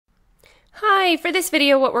Hey, for this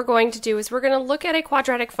video what we're going to do is we're going to look at a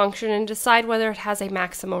quadratic function and decide whether it has a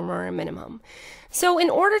maximum or a minimum. So in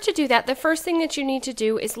order to do that, the first thing that you need to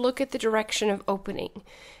do is look at the direction of opening.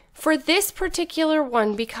 For this particular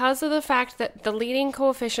one, because of the fact that the leading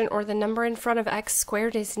coefficient or the number in front of x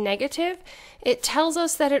squared is negative, it tells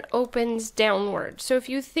us that it opens downward. So if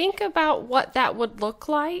you think about what that would look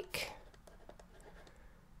like,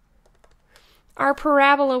 our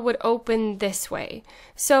parabola would open this way.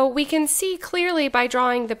 So we can see clearly by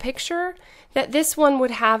drawing the picture that this one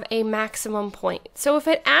would have a maximum point. So if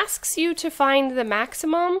it asks you to find the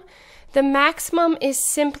maximum is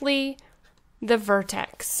simply the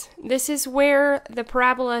vertex. This is where the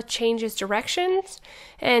parabola changes directions,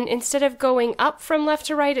 and instead of going up from left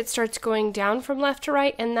to right, it starts going down from left to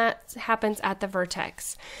right, and that happens at the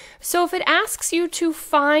vertex. So if it asks you to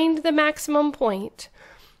find the maximum point,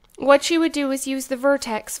 what you would do is use the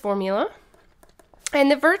vertex formula.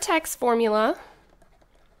 And the vertex formula,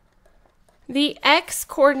 the x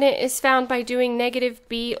coordinate is found by doing negative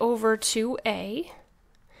b over 2a.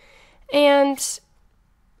 And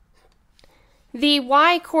the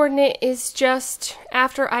y coordinate is just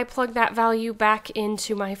after I plug that value back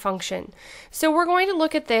into my function. So we're going to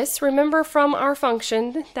look at this. Remember from our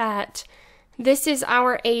function that this is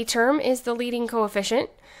our a term, is the leading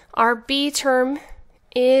coefficient. Our b term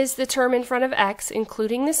is the term in front of x,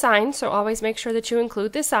 including the sign, so always make sure that you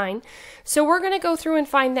include the sign. So we're going to go through and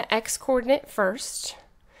find the x coordinate first.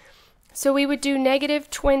 So we would do negative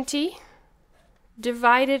 20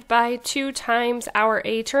 divided by 2 times our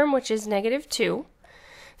a term, which is negative 2.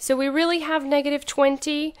 So we really have negative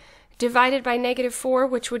 20 divided by negative 4,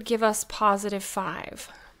 which would give us positive 5.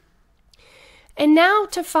 And now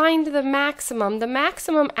to find the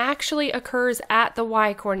maximum actually occurs at the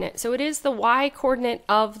y-coordinate. So it is the y-coordinate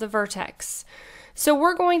of the vertex. So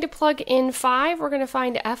we're going to plug in 5. We're going to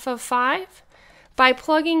find f of 5 by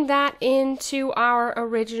plugging that into our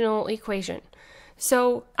original equation.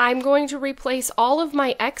 So I'm going to replace all of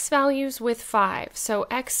my x values with 5. So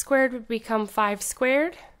x squared would become 5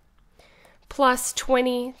 squared plus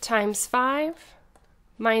 20 times 5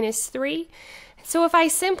 minus 3. So if I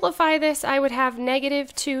simplify this, I would have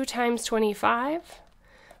negative 2 times 25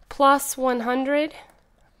 plus 100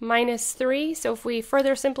 minus 3. So if we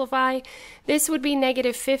further simplify, this would be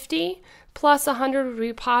negative 50 plus 100 would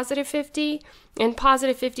be positive 50, and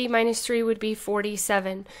positive 50 minus 3 would be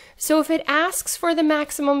 47. So if it asks for the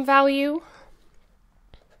maximum value,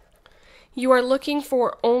 you are looking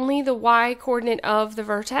for only the y-coordinate of the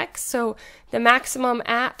vertex. So the maximum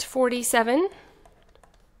at 47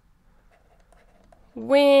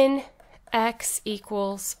 when x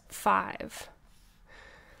equals 5.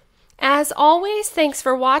 As always, thanks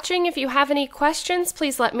for watching. If you have any questions,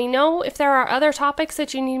 please let me know. If there are other topics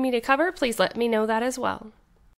that you need me to cover, please let me know that as well.